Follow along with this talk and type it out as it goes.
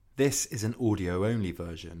This is an audio-only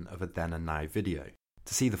version of a Then and Now video.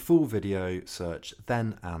 To see the full video, search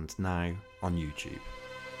Then and Now on YouTube.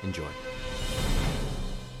 Enjoy.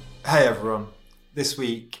 Hey everyone, this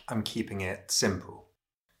week I'm keeping it simple.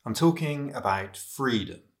 I'm talking about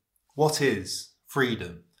freedom. What is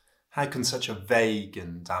freedom? How can such a vague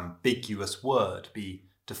and ambiguous word be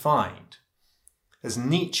defined? As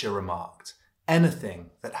Nietzsche remarked,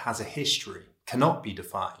 anything that has a history cannot be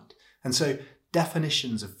defined, and so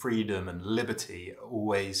definitions of freedom and liberty are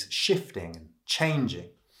always shifting and changing.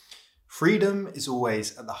 Freedom is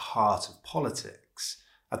always at the heart of politics,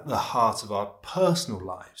 at the heart of our personal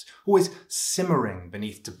lives, always simmering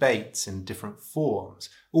beneath debates in different forms,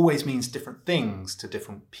 always means different things to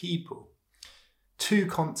different people. Two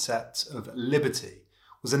Concepts of Liberty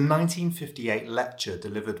was a 1958 lecture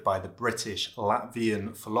delivered by the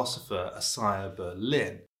British-Latvian philosopher Isaiah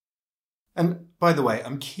Berlin. And by the way,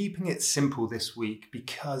 I'm keeping it simple this week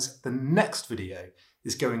because the next video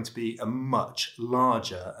is going to be a much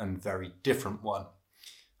larger and very different one.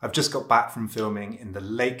 I've just got back from filming in the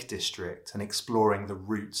Lake District and exploring the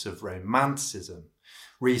roots of Romanticism,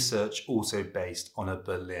 research also based on a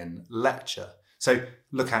Berlin lecture. So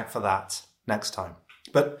look out for that next time.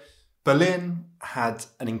 But Berlin had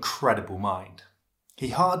an incredible mind. He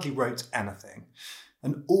hardly wrote anything,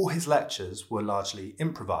 and all his lectures were largely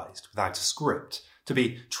improvised without a script to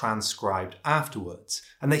be transcribed afterwards,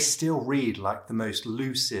 and they still read like the most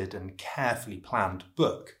lucid and carefully planned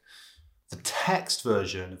book. The text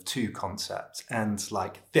version of Two Concepts ends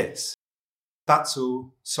like this. That's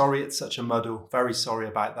all. Sorry it's such a muddle. Very sorry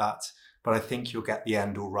about that, but I think you'll get the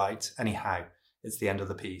end all right. Anyhow, it's the end of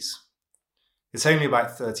the piece. It's only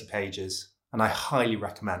about 30 pages, and I highly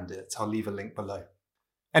recommend it. I'll leave a link below.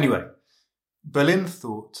 Anyway, Berlin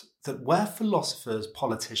thought that where philosophers,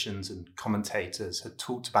 politicians, and commentators had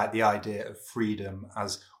talked about the idea of freedom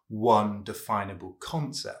as one definable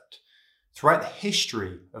concept, throughout the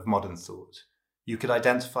history of modern thought, you could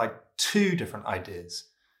identify two different ideas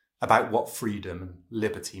about what freedom and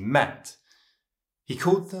liberty meant. He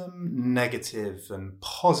called them negative and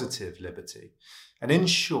positive liberty. And in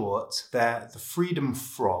short, they're the freedom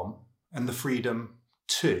from and the freedom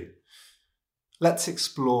to. Let's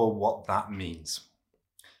explore what that means.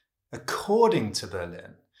 According to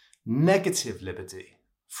Berlin, negative liberty,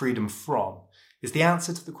 freedom from, is the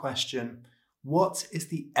answer to the question, what is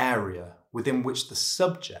the area within which the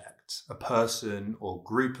subject, a person or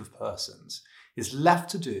group of persons, is left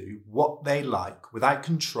to do what they like without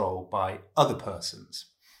control by other persons?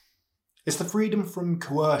 It's the freedom from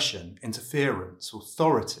coercion, interference,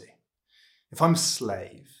 authority. If I'm a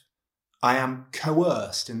slave, I am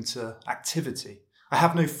coerced into activity. I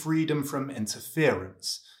have no freedom from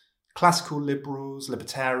interference. Classical liberals,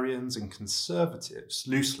 libertarians, and conservatives,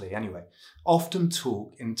 loosely anyway, often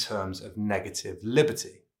talk in terms of negative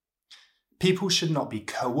liberty. People should not be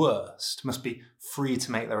coerced, must be free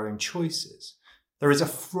to make their own choices. There is a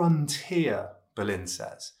frontier, Berlin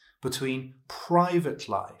says, between private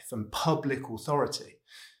life and public authority.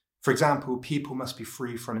 For example, people must be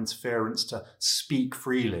free from interference to speak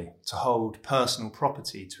freely, to hold personal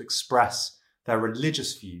property, to express their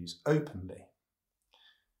religious views openly.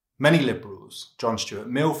 Many liberals, John Stuart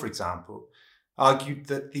Mill for example, argued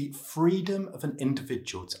that the freedom of an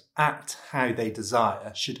individual to act how they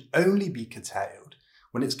desire should only be curtailed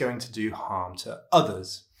when it's going to do harm to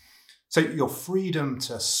others. So your freedom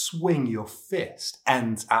to swing your fist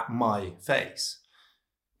ends at my face.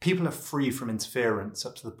 People are free from interference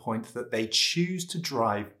up to the point that they choose to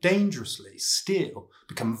drive dangerously, steal,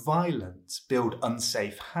 become violent, build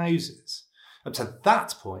unsafe houses. Up to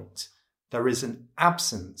that point, there is an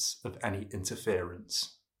absence of any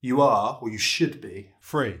interference. You are, or you should be,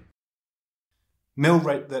 Free. Mill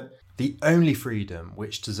wrote that The only freedom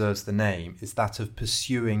which deserves the name is that of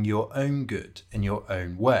pursuing your own good in your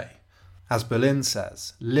own way. As Berlin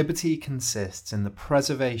says, liberty consists in the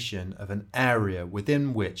preservation of an area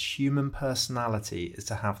within which human personality is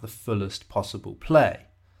to have the fullest possible play.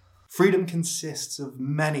 freedom consists of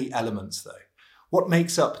many elements though. What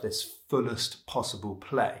makes up this fullest possible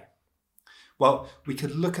play? Well, we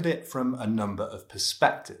could look at it from a number of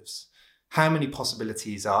perspectives. How many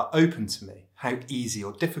possibilities are open to me? How easy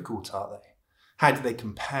or difficult are they? How do they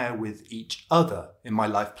compare with each other in my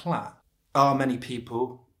life plan? Are many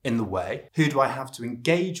people in the way? Who do I have to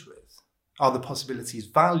engage with? Are the possibilities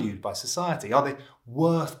valued by society? Are they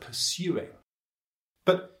worth pursuing?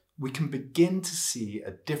 But we can begin to see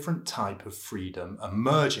a different type of freedom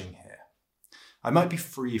emerging here. I might be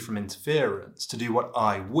free from interference to do what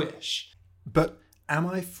I wish. But am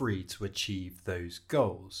I free to achieve those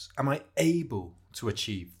goals? Am I able to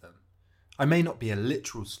achieve them? I may not be a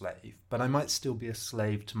literal slave, but I might still be a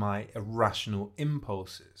slave to my irrational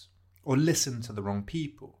impulses, or listen to the wrong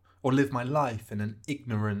people, or live my life in an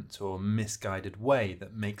ignorant or misguided way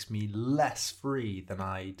that makes me less free than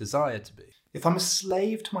I desire to be. If I'm a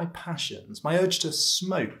slave to my passions, my urge to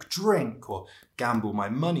smoke, drink, or gamble my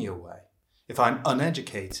money away, if I'm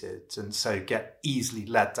uneducated and so get easily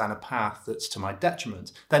led down a path that's to my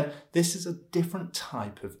detriment, then this is a different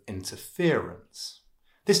type of interference.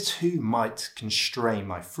 This too might constrain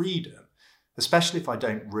my freedom, especially if I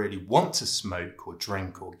don't really want to smoke or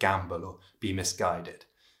drink or gamble or be misguided.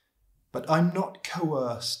 But I'm not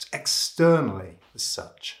coerced externally as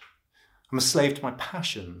such. I'm a slave to my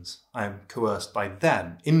passions. I am coerced by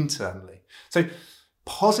them internally. So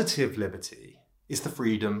positive liberty is the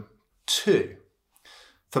freedom too.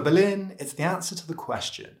 For Berlin, it's the answer to the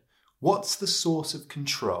question, what's the source of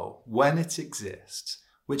control when it exists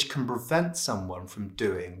which can prevent someone from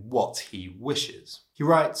doing what he wishes? He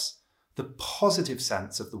writes, the positive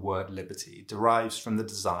sense of the word liberty derives from the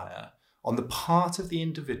desire on the part of the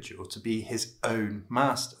individual to be his own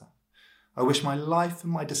master. I wish my life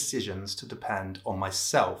and my decisions to depend on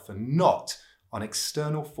myself and not on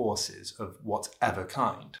external forces of whatever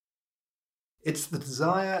kind. It's the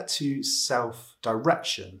desire to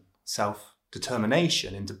self-direction,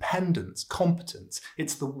 self-determination, independence, competence.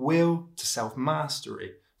 It's the will to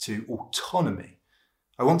self-mastery, to autonomy.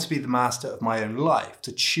 I want to be the master of my own life,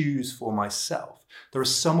 to choose for myself. There are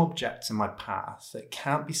some objects in my path that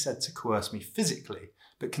can't be said to coerce me physically,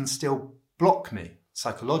 but can still block me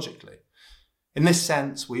psychologically. In this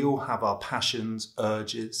sense, we all have our passions,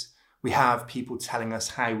 urges. We have people telling us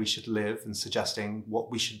how we should live and suggesting what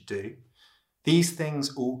we should do. These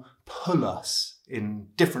things all pull us in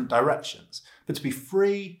different directions. But to be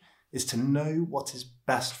free is to know what is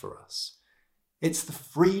best for us. It's the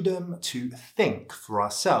freedom to think for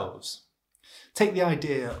ourselves. Take the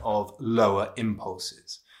idea of lower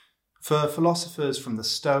impulses. For philosophers from the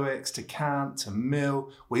Stoics to Kant to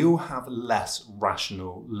Mill, we all have less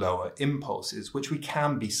rational lower impulses, which we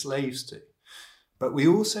can be slaves to. But we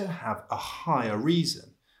also have a higher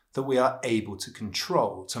reason that we are able to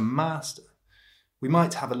control, to master. We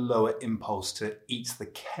might have a lower impulse to eat the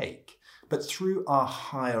cake, but through our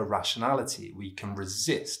higher rationality, we can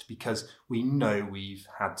resist because we know we've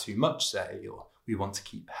had too much, say, or we want to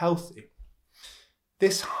keep healthy.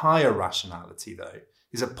 This higher rationality, though,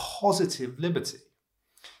 is a positive liberty.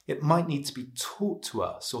 It might need to be taught to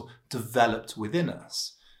us or developed within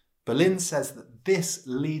us. Berlin says that this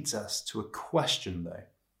leads us to a question, though.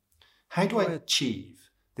 How do I achieve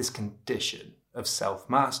this condition of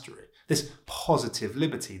self-mastery, this positive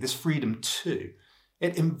liberty, this freedom too?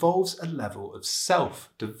 It involves a level of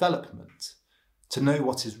self-development. To know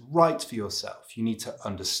what is right for yourself, you need to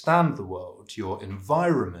understand the world, your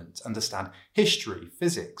environment, understand history,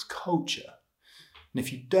 physics, culture. And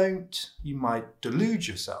if you don't, you might delude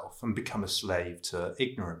yourself and become a slave to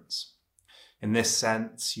ignorance. In this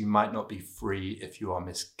sense, you might not be free if you are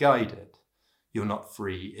misguided. You're not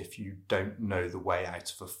free if you don't know the way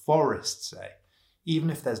out of a forest, say, even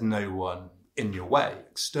if there's no one in your way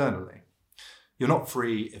externally. You're not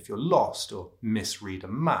free if you're lost or misread a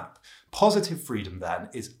map. Positive freedom, then,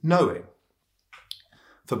 is knowing.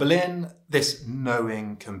 For Berlin, this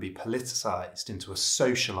knowing can be politicized into a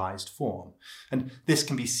socialized form, and this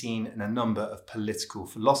can be seen in a number of political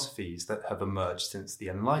philosophies that have emerged since the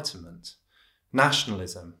Enlightenment.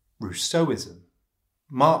 Nationalism, Rousseauism,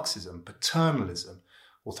 Marxism, paternalism,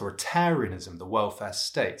 authoritarianism, the welfare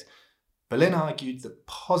state. Berlin argued that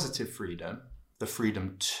positive freedom, the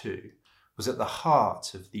freedom too, was at the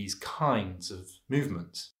heart of these kinds of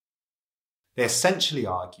movements. They essentially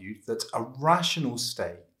argued that a rational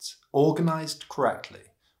state, organised correctly,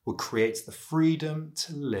 would create the freedom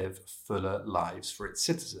to live fuller lives for its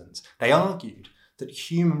citizens. They argued that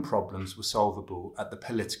human problems were solvable at the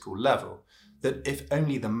political level, that if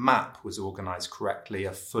only the map was organised correctly,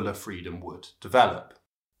 a fuller freedom would develop.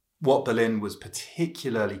 What Berlin was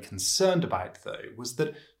particularly concerned about, though, was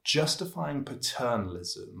that justifying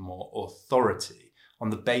paternalism or authority on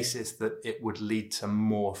the basis that it would lead to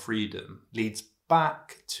more freedom leads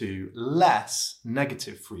back to less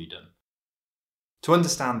negative freedom. To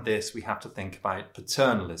understand this, we have to think about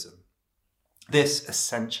paternalism. This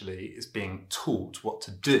essentially is being taught what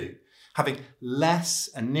to do, having less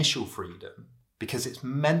initial freedom because it's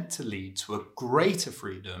meant to lead to a greater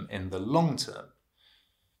freedom in the long term.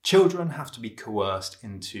 Children have to be coerced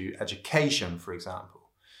into education, for example.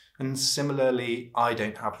 And similarly, I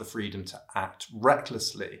don't have the freedom to act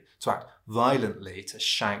recklessly, to act violently, to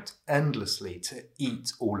shout endlessly, to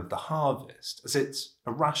eat all of the harvest, as it's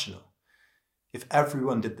irrational. If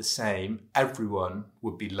everyone did the same, everyone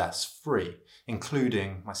would be less free,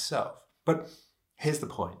 including myself. But here's the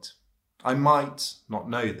point. I might not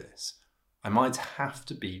know this. I might have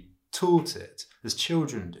to be taught it, as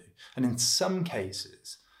children do. And in some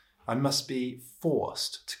cases, I must be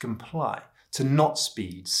forced to comply, to not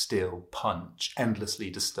speed, steal, punch, endlessly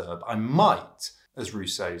disturb. I might, as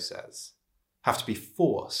Rousseau says, have to be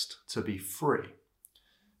forced to be free.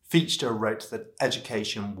 Fichte wrote that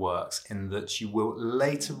education works in that you will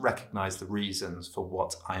later recognise the reasons for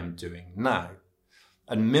what I am doing now.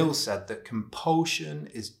 And Mill said that compulsion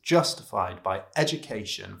is justified by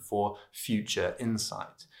education for future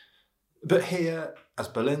insight. But here, as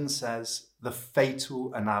Berlin says, the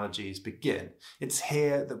fatal analogies begin. It's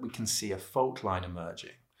here that we can see a fault line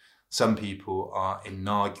emerging. Some people are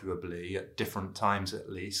inarguably, at different times at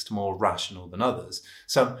least, more rational than others.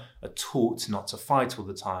 Some are taught not to fight all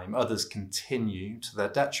the time. Others continue to their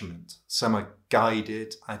detriment. Some are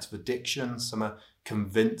guided out of addiction. Some are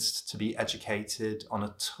convinced to be educated on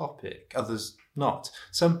a topic. Others not.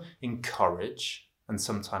 Some encourage and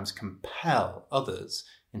sometimes compel others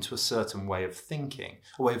into a certain way of thinking,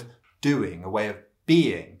 a way of doing, a way of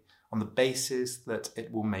being, on the basis that it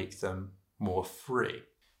will make them more free.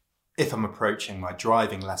 If I'm approaching my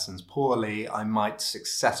driving lessons poorly, I might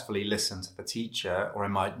successfully listen to the teacher, or I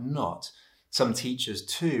might not. Some teachers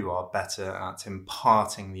too are better at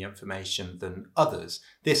imparting the information than others.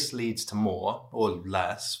 This leads to more or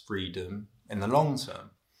less freedom in the long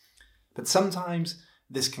term. But sometimes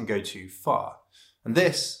this can go too far. And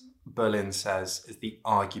this, Berlin says, is the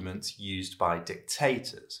argument used by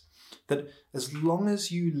dictators, that as long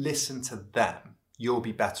as you listen to them, you'll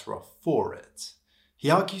be better off for it. He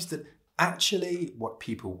argues that actually what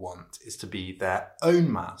people want is to be their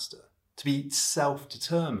own master, to be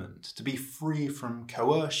self-determined, to be free from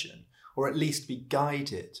coercion, or at least be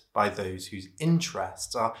guided by those whose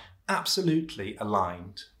interests are absolutely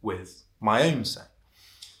aligned with my own same.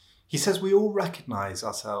 He says we all recognise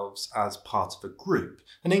ourselves as part of a group,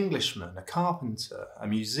 an Englishman, a carpenter, a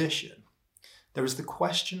musician. There is the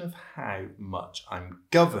question of how much I'm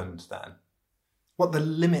governed then, what the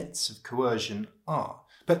limits of coercion are.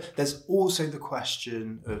 But there's also the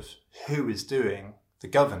question of who is doing the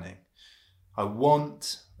governing. I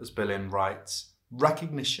want, as Berlin writes,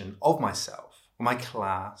 recognition of myself, or my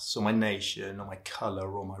class, or my nation, or my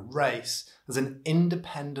colour, or my race as an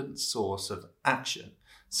independent source of action,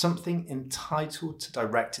 something entitled to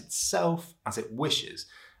direct itself as it wishes,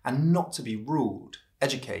 and not to be ruled,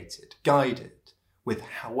 educated, guided, with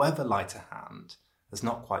however light a hand, as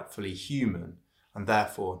not quite fully human, and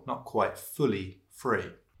therefore not quite fully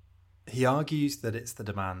free. He argues that it's the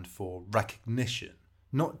demand for recognition,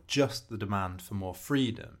 not just the demand for more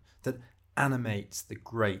freedom, that animates the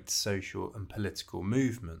great social and political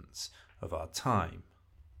movements of our time.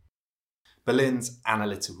 Berlin's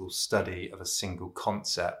analytical study of a single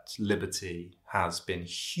concept, liberty, has been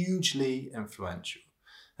hugely influential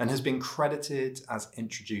and has been credited as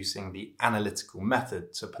introducing the analytical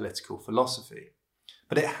method to political philosophy.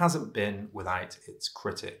 But it hasn't been without its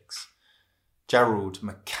critics. Gerald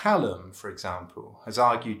McCallum, for example, has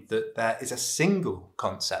argued that there is a single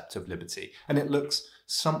concept of liberty, and it looks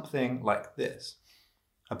something like this.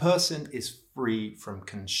 A person is free from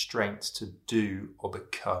constraint to do or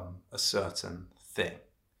become a certain thing.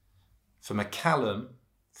 For McCallum,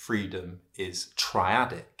 freedom is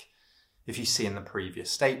triadic. If you see in the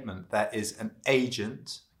previous statement, there is an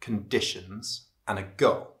agent, conditions, and a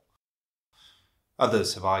goal.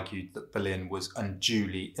 Others have argued that Berlin was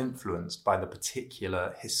unduly influenced by the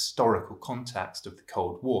particular historical context of the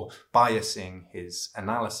Cold War, biasing his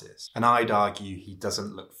analysis. And I'd argue he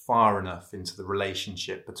doesn't look far enough into the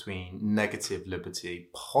relationship between negative liberty,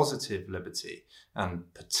 positive liberty, and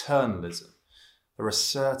paternalism. There are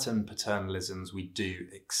certain paternalisms we do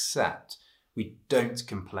accept. We don't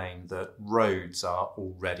complain that roads are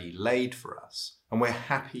already laid for us, and we're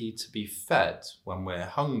happy to be fed when we're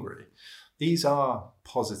hungry. These are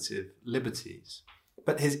positive liberties.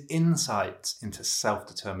 But his insights into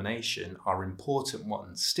self-determination are important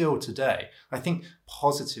ones still today. I think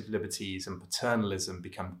positive liberties and paternalism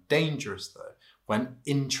become dangerous, though, when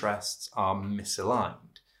interests are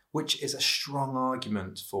misaligned, which is a strong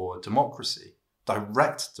argument for democracy,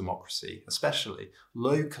 direct democracy, especially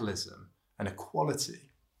localism and equality.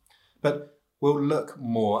 But we'll look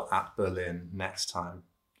more at Berlin next time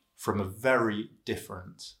from a very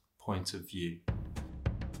different point of view.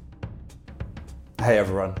 Hey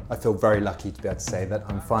everyone, I feel very lucky to be able to say that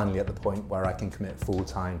I'm finally at the point where I can commit full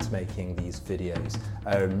time to making these videos.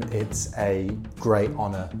 It's a great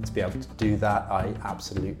honour to be able to do that. I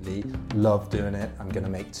absolutely love doing it. I'm going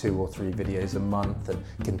to make 2 or 3 videos a month and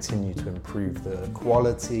continue to improve the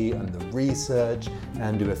quality and the research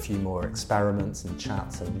and do a few more experiments and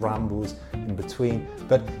chats and rambles in between.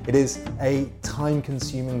 But it is a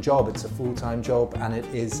time-consuming job. It's a full-time job and it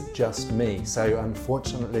is just me. So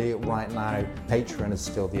unfortunately right now Patreon is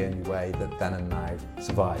still the only way that Then and Now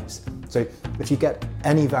survives. So if you get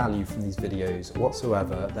any value from these videos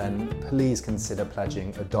whatsoever, then please consider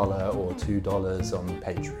pledging $1 or $2 on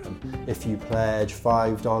Patreon. If you pledge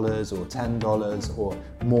 $5 or $10 or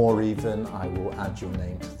more even, I will add your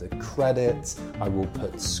name to the credits, I will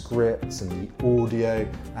put scripts and the audio,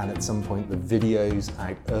 and at some point the videos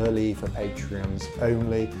out early for Patreons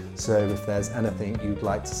only. So if there's anything you'd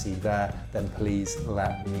like to see there, then please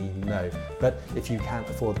let me know. But if you can't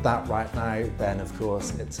afford that right now, then of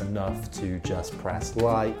course it's enough to just press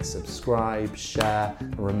like, subscribe, share,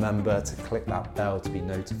 and remember to click that bell to be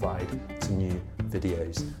notified to new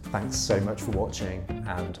videos. Thanks so much for watching,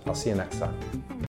 and I'll see you next time.